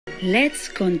Let's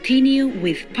continue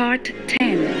with part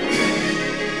 10.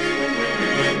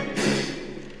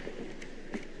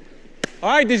 All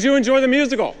right, did you enjoy the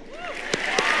musical?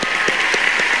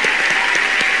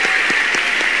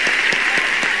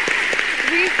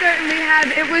 We certainly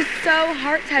have. It was so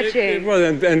heart-touching. It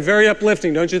was, and very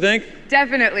uplifting, don't you think?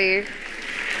 Definitely.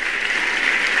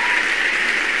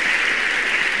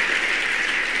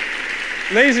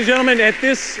 Ladies and gentlemen, at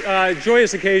this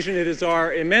joyous occasion, it is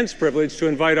our immense privilege to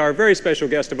invite our very special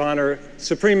guest of honor,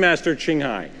 Supreme Master Thanh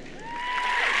Hải.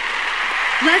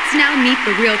 Let's now meet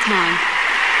the real Thanh.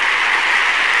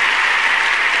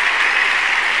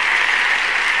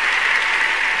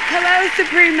 Hello,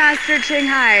 Supreme Master Thanh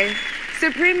Hải.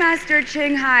 Supreme Master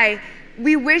Thanh Hải,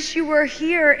 we wish you were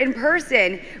here in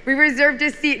person. We reserved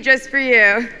a seat just for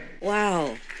you.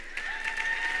 Wow.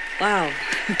 Wow.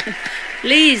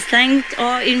 Please, thank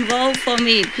all involved for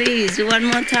me. Please, one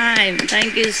more time.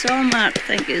 Thank you so much.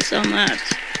 Thank you so much.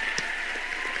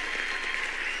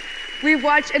 We've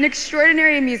watched an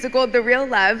extraordinary musical, The Real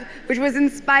Love, which was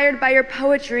inspired by your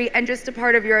poetry and just a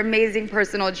part of your amazing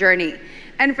personal journey.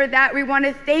 And for that, we want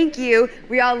to thank you.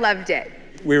 We all loved it.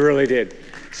 We really did.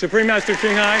 Supreme Master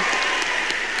Thanh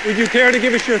Hải, would you care to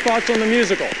give us your thoughts on the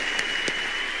musical?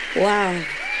 Wow.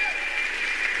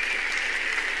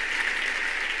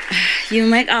 You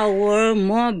make our world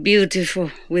more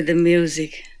beautiful with the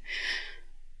music.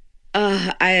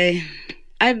 I've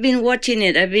been watching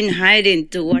it. I've been hiding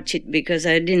to watch it because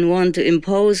I didn't want to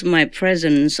impose my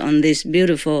presence on this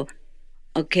beautiful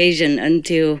occasion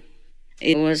until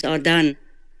it was all done.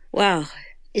 Wow,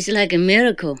 it's like a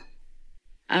miracle.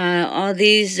 All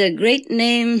these great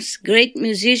names, great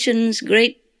musicians,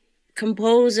 great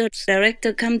composers,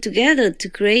 directors come together to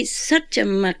create such a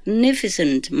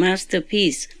magnificent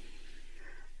masterpiece.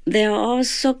 They are all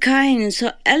so kind and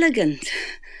so elegant.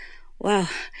 Wow,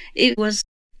 it was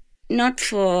not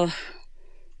for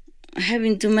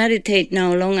having to meditate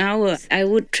now long hours. I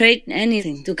would trade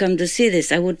anything to come to see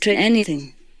this. I would trade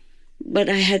anything. But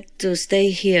I had to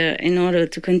stay here in order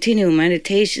to continue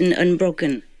meditation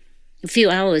unbroken. A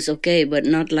few hours, okay, but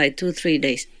not like 2-3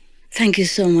 days. Thank you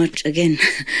so much again.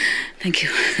 Thank you.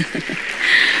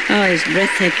 Oh, it's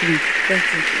breathtaking.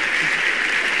 Breathtaking.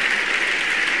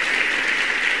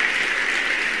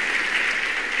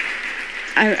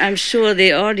 I'm sure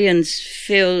the audience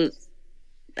feels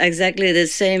exactly the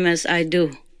same as I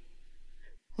do.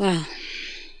 Wow.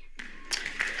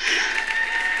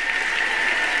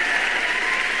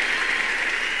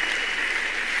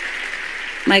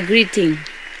 My greeting,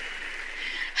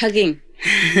 hugging,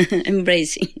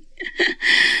 embracing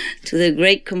to the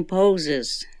great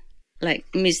composers like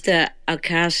Mr.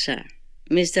 Akasha,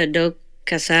 Mr. Doc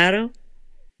Casaro,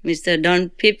 Mr. Don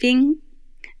Pipping,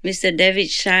 Mr. David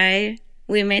Shire,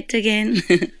 we met again,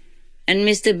 and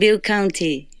Mr. Bill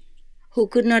County, who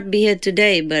could not be here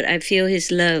today, but I feel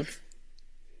his love.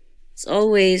 He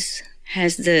always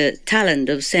has the talent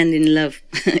of sending love,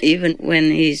 even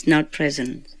when he's not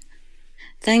present.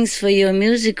 Thanks for your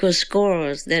musical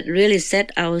scores that really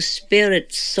set our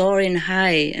spirits soaring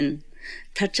high and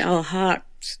touch our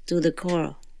hearts to the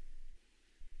core.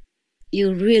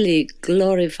 You really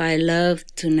glorify love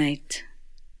tonight.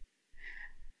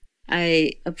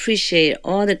 I appreciate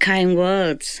all the kind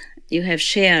words you have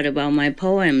shared about my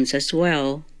poems as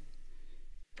well,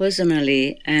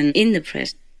 personally and in the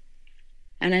press.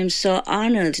 And I'm so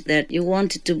honored that you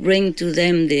wanted to bring to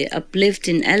them the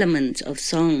uplifting elements of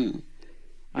song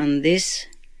on this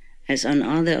as on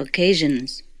other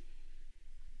occasions.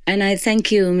 And I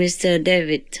thank you, Mr.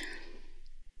 David,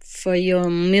 for your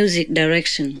music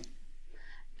direction,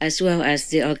 as well as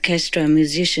the orchestra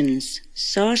musicians,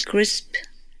 so crisp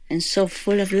and so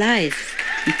full of life.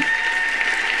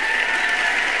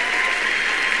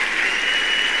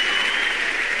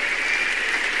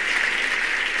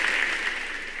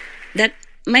 That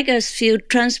make us feel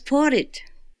transported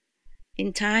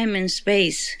in time and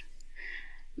space.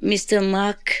 Mr.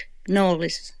 Mark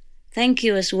Knowles, thank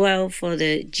you as well for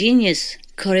the genius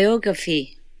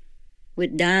choreography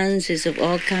with dances of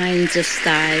all kinds of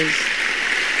styles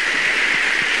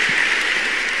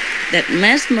that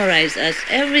mesmerize us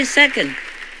every second.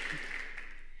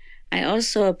 I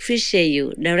also appreciate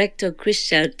you, Director Chris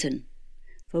Shelton,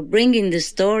 for bringing the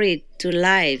story to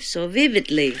life so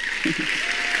vividly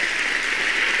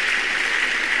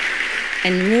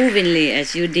and movingly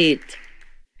as you did,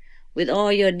 with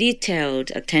all your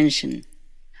detailed attention.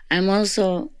 I'm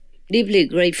also deeply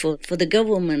grateful for the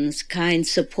government's kind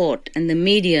support and the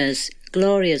media's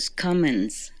glorious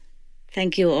comments.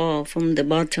 Thank you all from the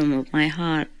bottom of my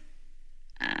heart.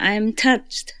 I am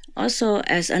touched also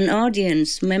as an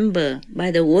audience member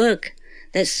by the work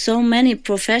that so many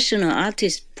professional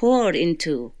artists poured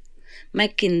into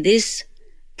making this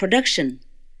production,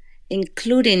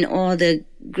 including all the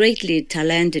greatly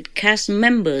talented cast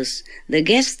members, the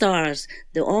guest stars,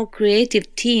 the all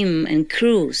creative team and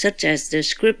crew, such as the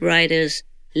scriptwriters,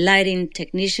 lighting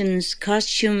technicians,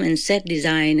 costume and set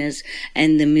designers,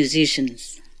 and the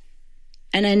musicians.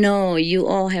 And I know you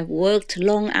all have worked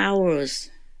long hours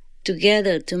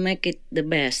together to make it the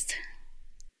best.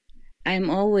 I am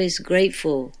always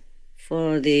grateful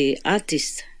for the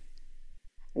artists.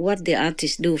 What the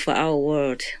artists do for our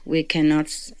world, we cannot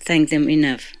thank them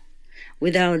enough.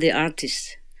 Without the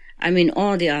artists, I mean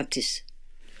all the artists,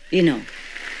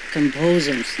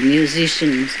 composers,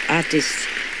 musicians, artists,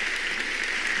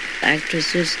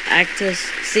 actresses, actors,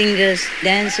 singers,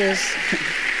 dancers,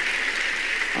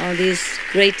 all these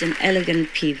great and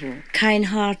elegant people,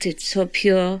 kind-hearted, so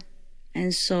pure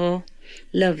and so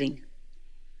loving.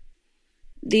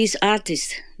 These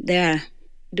artists, they are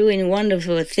doing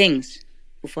wonderful things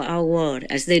for our world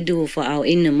as they do for our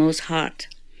innermost heart.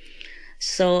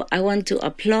 So I want to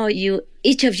applaud you,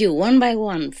 each of you, one by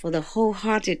one, for the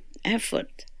wholehearted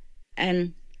effort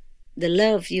and the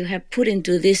love you have put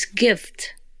into this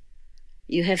gift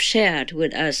you have shared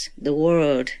with us, the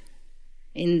world,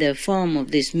 in the form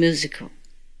of this musical.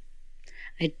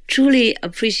 I truly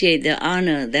appreciate the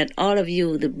honor that all of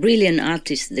you, the brilliant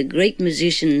artists, the great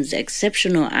musicians,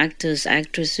 exceptional actors,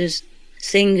 actresses,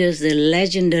 singers, the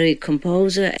legendary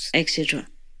composer, etc.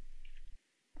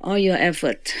 All your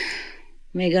effort.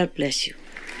 May God bless you.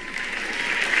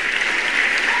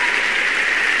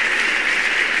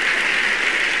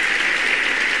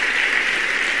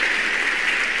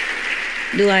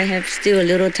 Do I have still a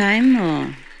little time,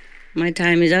 or my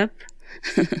time is up?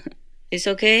 It's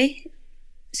okay?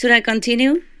 Should I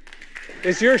continue?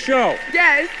 It's your show.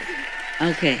 Yes.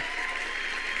 Okay.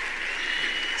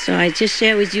 So I just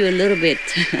share with you a little bit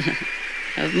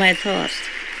of my thoughts.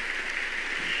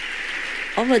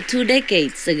 Over 2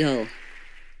 decades ago,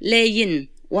 Lê Yin,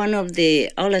 one of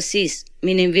the overseas,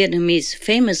 meaning Vietnamese,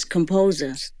 famous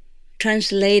composers,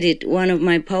 translated one of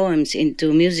my poems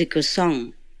into musical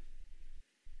song.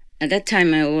 At that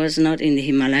time, I was not in the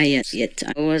Himalayas yet.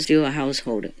 I was still a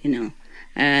householder,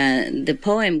 The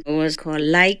poem was called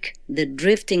Like the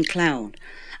Drifting Cloud.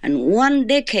 And 1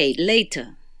 decade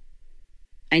later,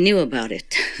 I knew about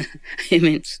it.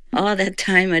 All that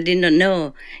time I did not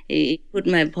know he put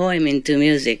my poem into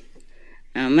music.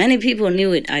 Many people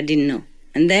knew it, I didn't know.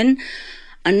 And then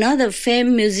another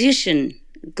famous musician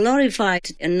glorified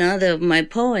another of my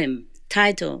poem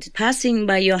titled Passing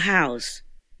by Your House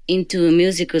into a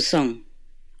musical song.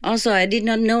 Also, I did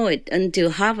not know it until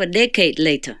half a decade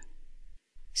later.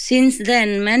 Since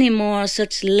then, many more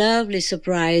such lovely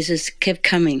surprises kept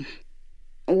coming.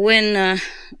 When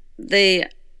they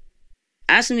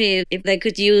asked me if they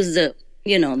could use the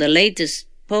latest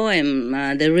poem,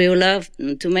 The Real Love,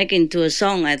 to make into a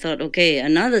song, I thought, okay,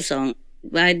 another song.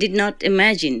 But I did not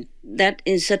imagine that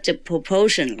in such a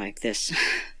proportion like this.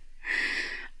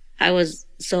 I was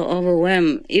so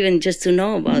overwhelmed, even just to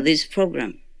know about this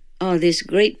program. All these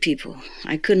great people,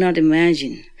 I could not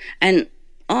imagine. And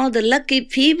all the lucky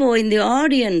people in the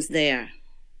audience there,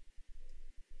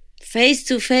 face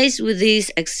to face with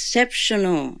these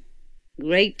exceptional,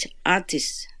 great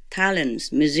artists,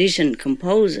 talents, musicians,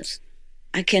 composers.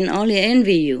 I can only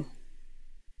envy you.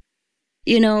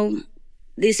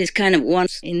 This is kind of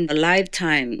once in a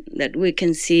lifetime that we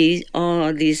can see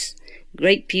all these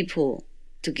great people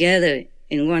together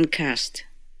in one cast,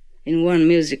 in one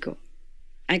musical.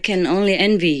 I can only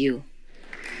envy you.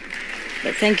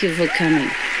 But thank you for coming.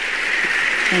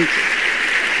 Thank you.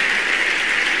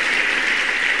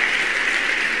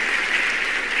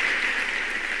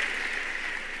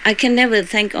 I can never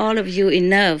thank all of you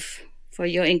enough for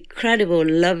your incredible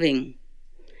loving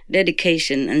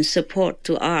dedication and support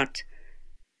to art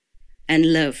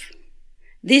and love.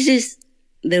 This is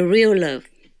the real love,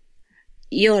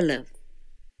 your love.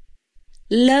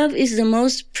 Love is the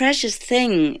most precious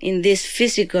thing in this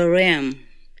physical realm,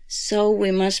 so we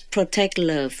must protect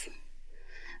love.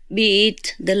 Be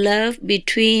it the love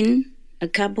between a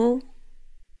couple,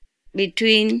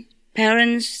 between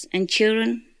parents and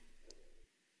children,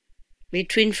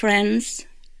 between friends,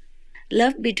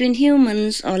 love between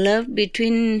humans or love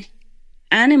between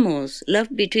animals, love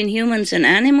between humans and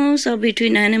animals or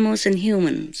between animals and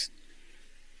humans.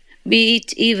 Be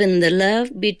it even the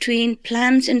love between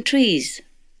plants and trees.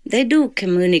 They do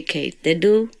communicate, they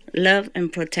do love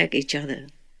and protect each other,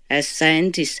 as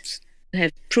scientists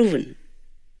have proven.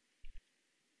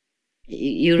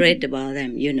 You read about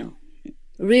them,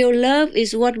 Real love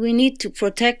is what we need to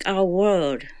protect our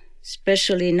world,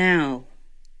 especially now,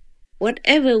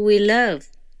 Whatever we love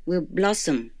will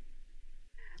blossom.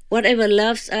 Whatever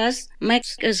loves us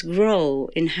makes us grow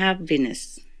in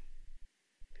happiness.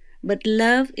 But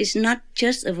love is not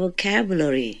just a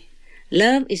vocabulary.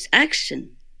 Love is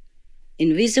action,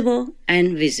 invisible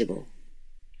and visible.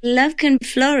 Love can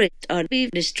flourish or be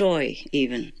destroyed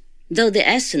even, though the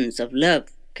essence of love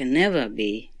can never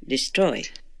be destroyed.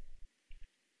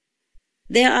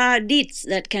 There are deeds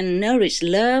that can nourish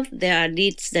love. There are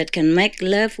deeds that can make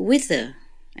love wither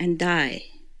and die.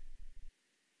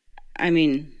 I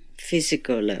mean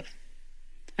physical love.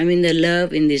 I mean the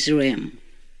love in this realm.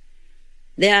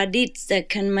 There are deeds that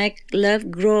can make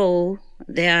love grow.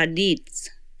 There are deeds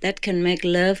that can make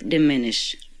love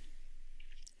diminish.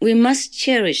 We must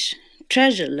cherish,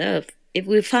 treasure love if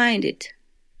we find it.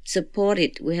 Support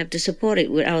it. We have to support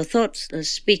it with our thoughts,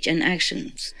 speech, and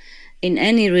actions. In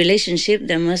any relationship,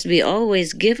 there must be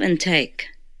always give and take.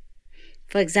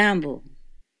 For example,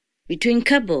 between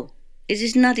couple, it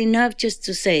is not enough just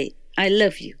to say, I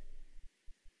love you.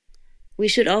 We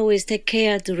should always take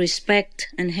care to respect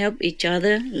and help each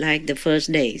other like the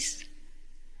first days,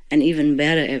 and even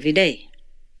better every day.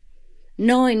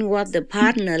 Knowing what the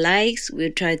partner likes,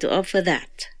 we'll try to offer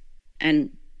that.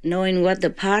 And knowing what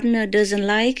the partner doesn't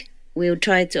like, we'll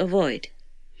try to avoid.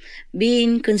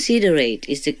 Being considerate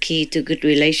is the key to good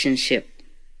relationship.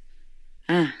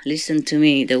 Listen to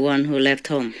me, the one who left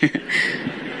home.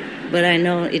 But I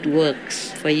know it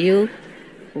works for you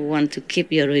who want to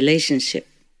keep your relationship.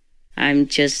 I'm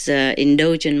just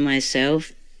indulging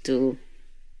myself to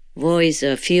voice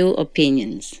a few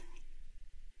opinions.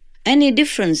 Any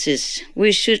differences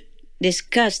we should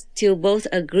discuss till both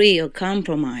agree or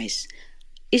compromise.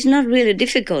 It's not really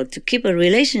difficult to keep a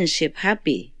relationship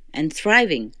happy and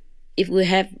thriving if we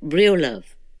have real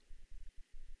love.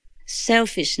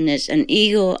 Selfishness and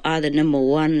ego are the number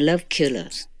one love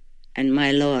killers. And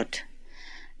my Lord,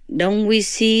 don't we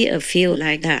see a few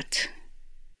like that?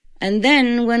 And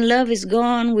then when love is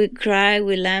gone, we cry,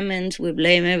 we lament, we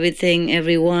blame everything,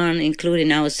 everyone,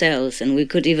 including ourselves, and we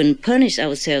could even punish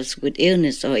ourselves with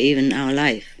illness or even our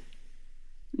life.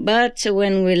 But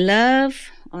when we love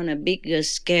on a bigger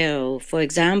scale, for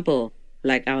example,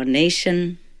 like our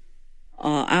nation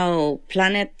or our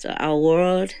planet, or our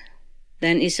world,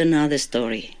 then it's another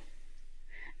story.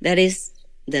 That is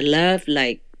the love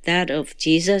like that of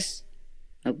Jesus,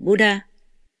 of Buddha.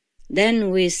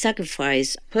 Then we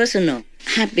sacrifice personal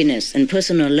happiness and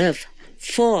personal love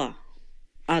for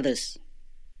others,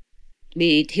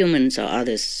 be it humans or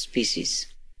other species.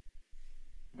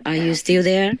 Are you still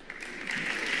there?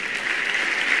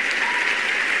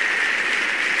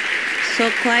 So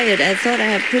quiet, I thought I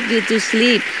had put you to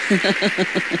sleep.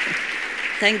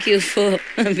 Thank you for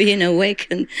being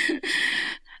awakened.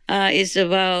 It's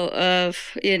about,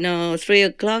 3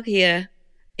 o'clock here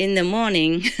in the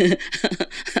morning.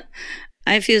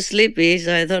 I feel sleepy,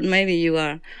 so I thought maybe you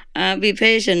are. Be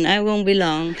patient, I won't be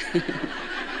long.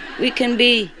 We can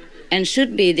be and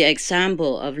should be the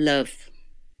example of love,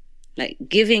 like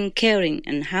giving, caring,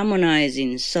 and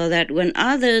harmonizing, so that when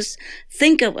others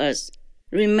think of us,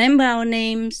 remember our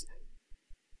names,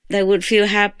 they would feel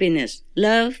happiness,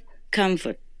 love,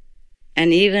 comfort,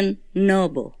 and even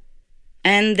noble.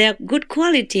 And their good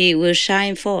quality will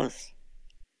shine forth.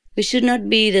 We should not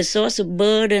be the source of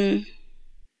burden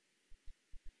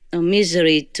or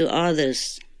misery to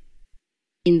others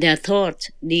in their thoughts,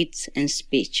 deeds, and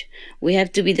speech. We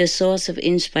have to be the source of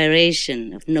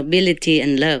inspiration, of nobility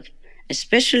and love,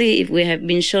 especially if we have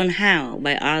been shown how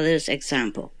by others'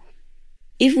 example.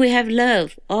 If we have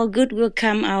love, all good will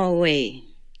come our way.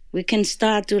 We can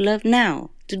start to love now,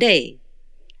 today,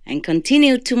 and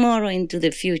continue tomorrow into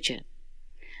the future.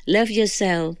 Love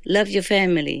yourself, love your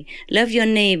family, love your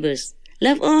neighbors,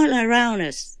 love all around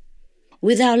us.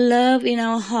 Without love in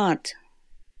our heart,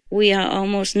 we are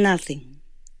almost nothing,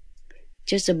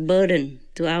 just a burden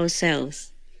to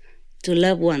ourselves, to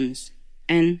loved ones,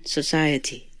 and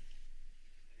society.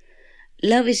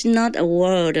 Love is not a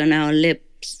word on our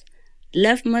lips.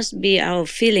 Love must be our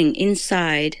feeling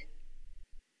inside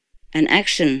and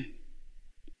action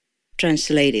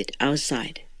translated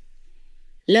outside.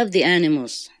 Love the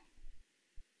animals,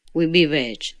 we be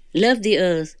veg. Love the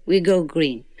earth, we go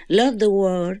green. Love the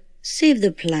world, save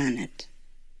the planet.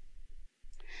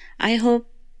 I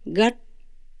hope God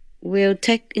will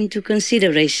take into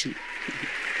consideration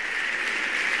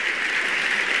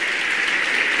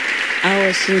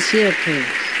our sincere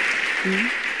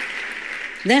prayers.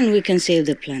 Then we can save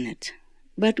the planet.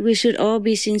 But we should all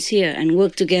be sincere and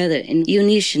work together in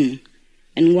unison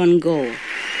and one goal.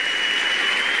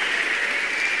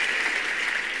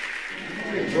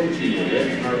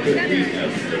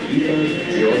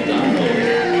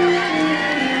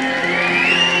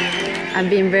 I've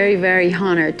been very, very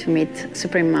honored to meet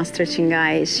Supreme Master Ching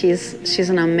Hai. She's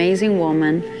an amazing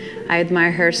woman. I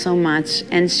admire her so much,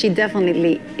 and she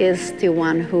definitely is the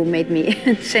one who made me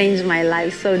change my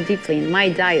life so deeply, my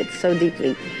diet so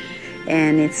deeply.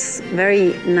 And it's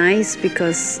very nice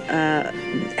because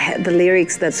the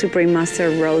lyrics that Supreme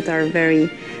Master wrote are very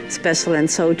special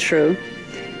and so true.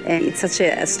 And it's such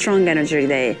a strong energy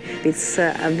there. It's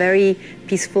a very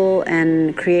peaceful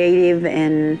and creative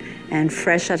and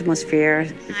fresh atmosphere.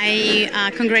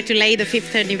 I congratulate the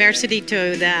 5th anniversary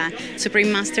to the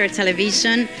Supreme Master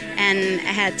Television, and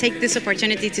I take this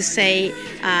opportunity to say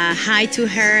hi to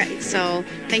her. So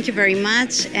thank you very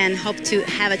much, and hope to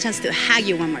have a chance to hug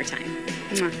you one more time.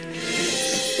 Mwah.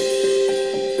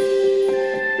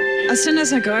 As soon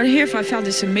as I got here, I felt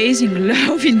this amazing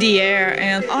love in the air.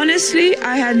 And honestly,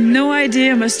 I had no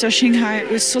idea Master Ching Hai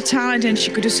was so talented and she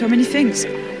could do so many things.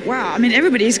 Wow, I mean,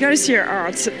 everybody's got to see her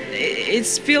art.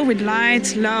 It's filled with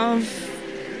light, love.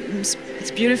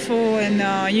 It's beautiful, and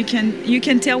you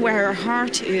can tell where her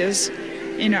heart is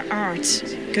in her art,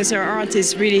 because her art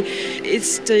is really,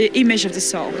 it's the image of the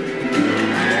soul.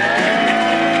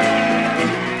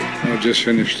 I just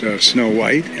finished Snow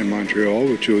White in Montreal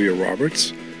with Julia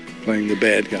Roberts, playing the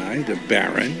bad guy, the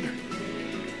Baron.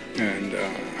 And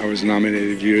I was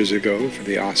nominated years ago for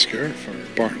the Oscar for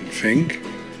Barton Fink.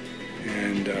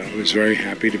 And I was very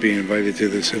happy to be invited to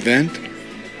this event.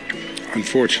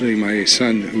 Unfortunately, my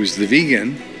son, who's the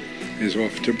vegan, is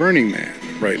off to Burning Man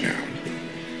right now.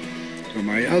 So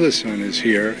my other son is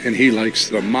here, and he likes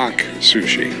the mock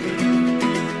sushi.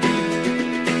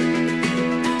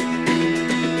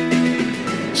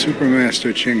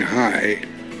 Supermaster Ching Hai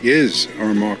is a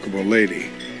remarkable lady.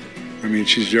 I mean,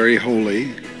 she's very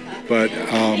holy, but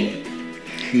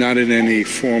not in any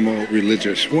formal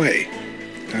religious way.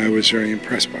 I was very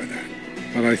impressed by that.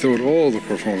 But I thought all the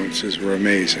performances were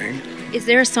amazing. Is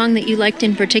there a song that you liked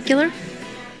in particular?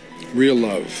 Real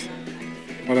Love.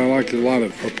 But I liked a lot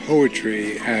of her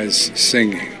poetry as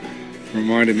singing.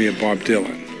 Reminded me of Bob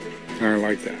Dylan. I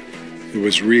like that. It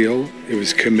was real, it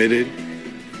was committed,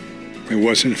 it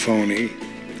wasn't phony,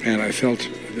 and I felt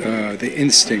the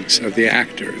instincts of the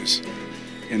actors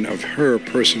and of her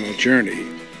personal journey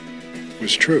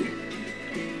was true.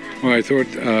 Well, I thought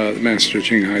Master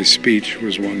Ching Hai's speech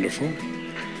was wonderful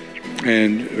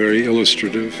and very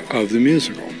illustrative of the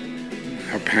musical.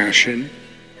 Her passion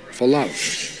for love.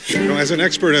 You know, as an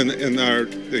expert in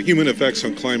the human effects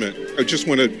on climate, I just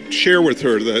want to share with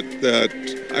her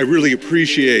that I really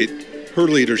appreciate her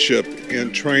leadership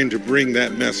in trying to bring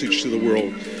that message to the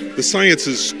world. The science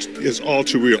is all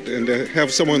too real, and to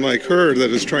have someone like her that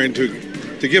is trying to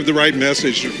give the right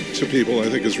message to people, I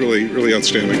think is really, really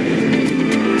outstanding.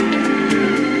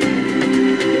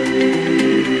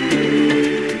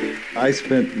 I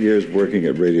spent years working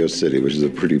at Radio City, which is a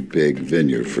pretty big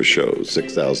venue for shows,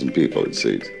 6,000 people it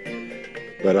seats.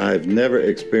 But I've never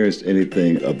experienced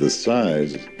anything of the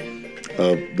size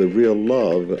of the real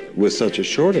love with such a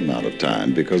short amount of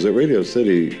time, because at Radio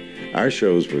City, our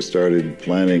shows were started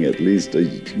planning at least a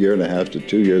year and a half to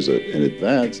 2 years in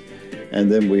advance,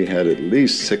 and then we had at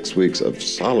least 6 weeks of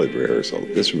solid rehearsal.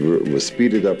 This was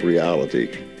speeded up reality,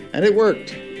 and it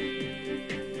worked.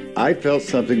 I felt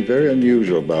something very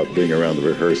unusual about being around the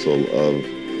rehearsal of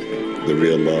The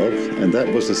Real Love, and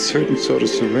that was a certain sort of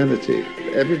serenity.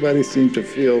 Everybody seemed to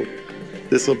feel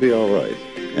this will be all right,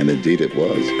 and indeed it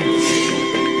was.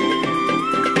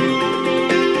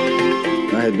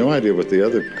 I had no idea what the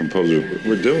other composers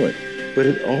were doing, but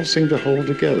it all seemed to hold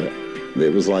together.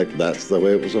 It was like that's the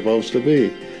way it was supposed to be.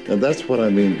 And that's what I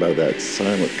mean by that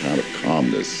silent kind of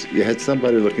calmness. You had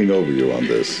somebody looking over you on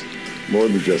this, more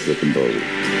than just the composer.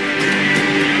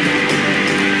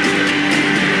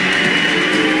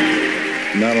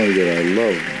 Not only did I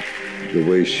love the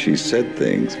way she said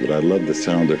things, but I love the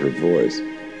sound of her voice.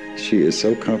 She is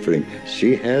so comforting.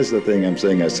 She has the thing I'm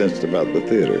saying I sensed about the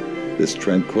theater, this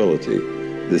tranquility,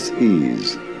 this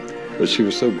ease. But she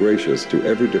was so gracious to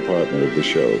every department of the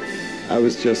show. I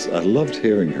loved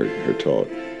hearing her talk.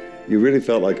 You really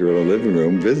felt like you were in a living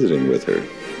room visiting with her.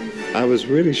 I was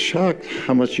really shocked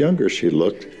how much younger she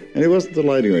looked. And it wasn't the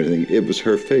lighting or anything, it was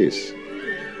her face.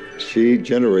 She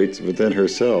generates within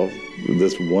herself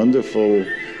this wonderful,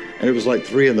 and it was like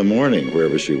 3 in the morning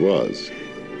wherever she was.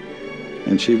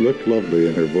 And she looked lovely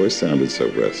and her voice sounded so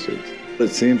rested. It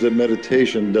seems that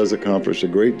meditation does accomplish a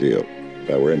great deal. If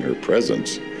I were in her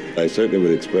presence, I certainly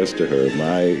would express to her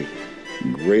my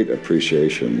great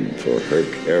appreciation for her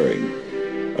caring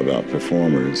about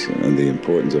performers and the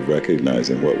importance of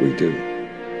recognizing what we do.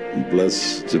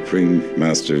 Bless Supreme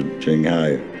Master Ching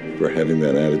Hai for having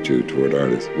that attitude toward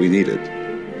artists. We need it.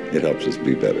 It helps us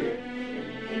be better.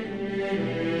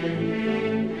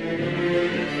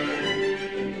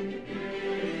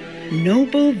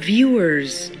 Noble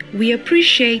viewers, we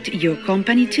appreciate your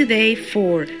company today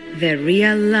for The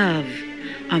Real Love,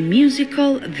 a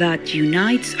musical that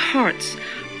unites hearts,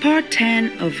 part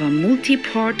 10 of a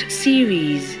multi-part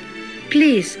series.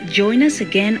 Please join us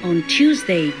again on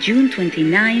Tuesday, June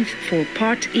 29th for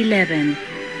part 11.